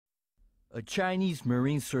A Chinese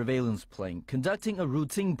marine surveillance plane conducting a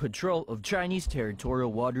routine patrol of Chinese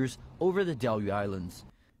territorial waters over the Diaoyu Islands.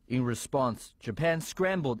 In response, Japan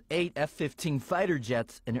scrambled 8 F-15 fighter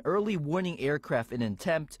jets and early warning aircraft in an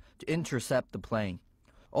attempt to intercept the plane.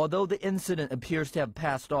 Although the incident appears to have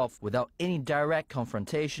passed off without any direct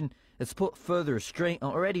confrontation, it's put further strain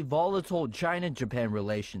on already volatile China-Japan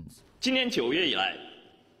relations.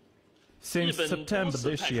 Since September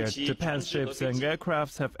this year, Japan's ships and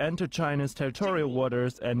aircrafts have entered China's territorial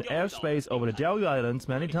waters and airspace over the Diaoyu Islands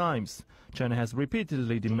many times. China has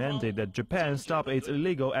repeatedly demanded that Japan stop its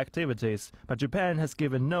illegal activities, but Japan has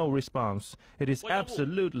given no response. It is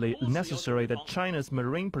absolutely necessary that China's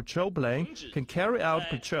marine patrol plane can carry out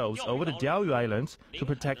patrols over the Diaoyu Islands to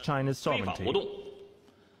protect China's sovereignty.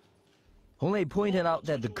 Hong Lei pointed out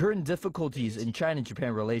that the current difficulties in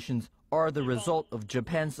China-Japan relations are the result of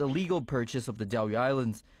Japan's illegal purchase of the Diaoyu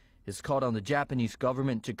Islands. He's called on the Japanese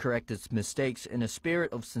government to correct its mistakes in a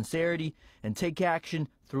spirit of sincerity and take action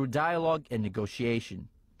through dialogue and negotiation.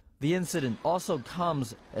 The incident also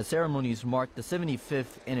comes as ceremonies mark the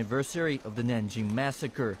 75th anniversary of the Nanjing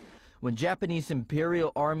massacre, when Japanese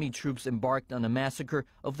Imperial Army troops embarked on a massacre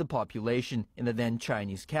of the population in the then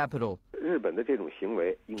Chinese capital.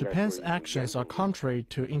 Japan's actions are contrary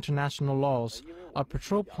to international laws. A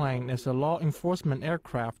patrol plane is a law enforcement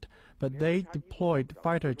aircraft, but they deployed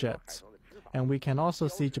fighter jets. And we can also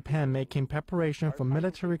see Japan making preparation for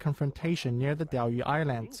military confrontation near the Diaoyu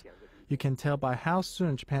Islands. You can tell by how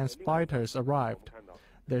soon Japan's fighters arrived.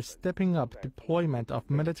 They're stepping up deployment of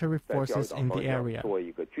military forces in the area.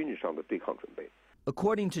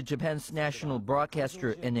 According to Japan's national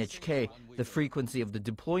broadcaster NHK, the frequency of the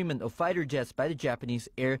deployment of fighter jets by the Japanese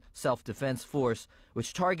Air Self-Defense Force,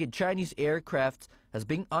 which target Chinese aircraft, has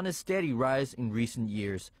been on a steady rise in recent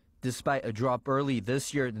years. Despite a drop early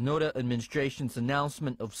this year, the Noda administration's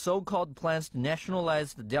announcement of so-called plans to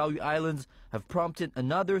nationalize the Diaoyu Islands have prompted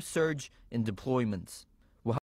another surge in deployments.